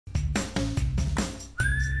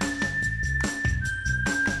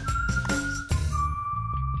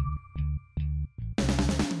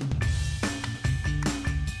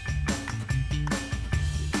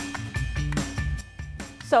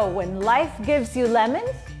So when life gives you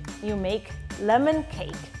lemons, you make lemon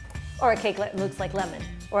cake. Or a cake that looks like lemon.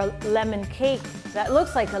 Or a lemon cake that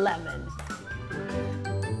looks like a lemon.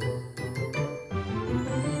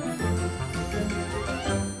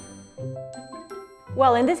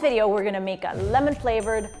 Well, in this video, we're gonna make a lemon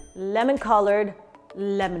flavored, lemon colored,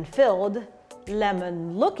 lemon filled,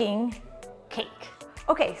 lemon looking cake.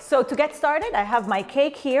 Okay, so to get started, I have my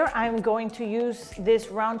cake here. I'm going to use this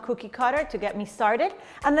round cookie cutter to get me started,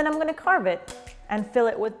 and then I'm gonna carve it and fill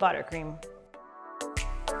it with buttercream.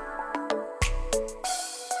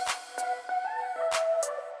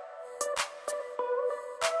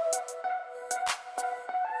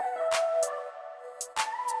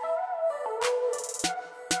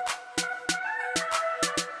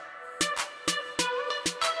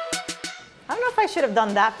 I don't know if I should have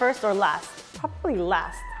done that first or last. Probably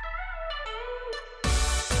last.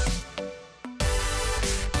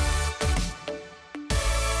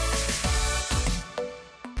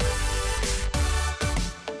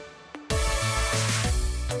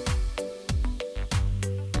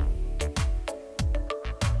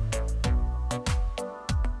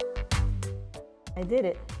 I did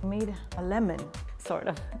it. I made a lemon, sort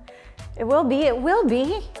of. It will be, it will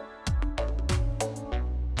be.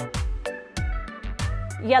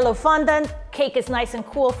 Yellow fondant, cake is nice and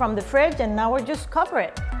cool from the fridge, and now we're just cover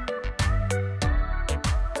it.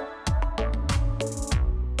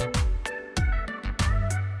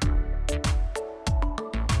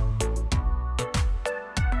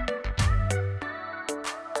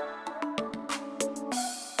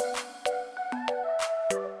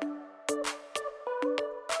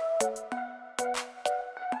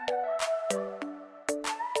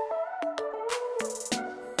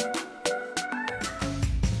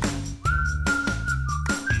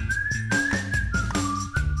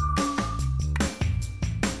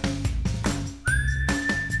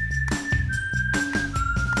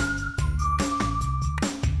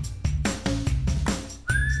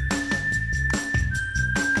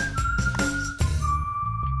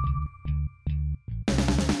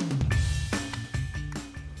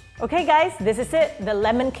 Okay guys, this is it, the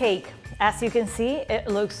lemon cake. As you can see, it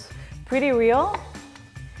looks pretty real.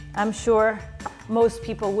 I'm sure most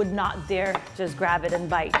people would not dare just grab it and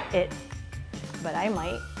bite it, but I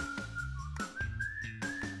might.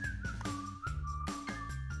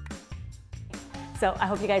 So I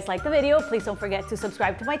hope you guys liked the video. Please don't forget to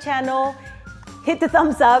subscribe to my channel. Hit the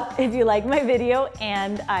thumbs up if you like my video,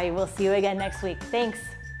 and I will see you again next week. Thanks.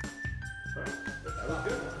 That was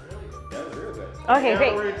good. That was real good. Okay, now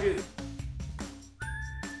great. We're gonna do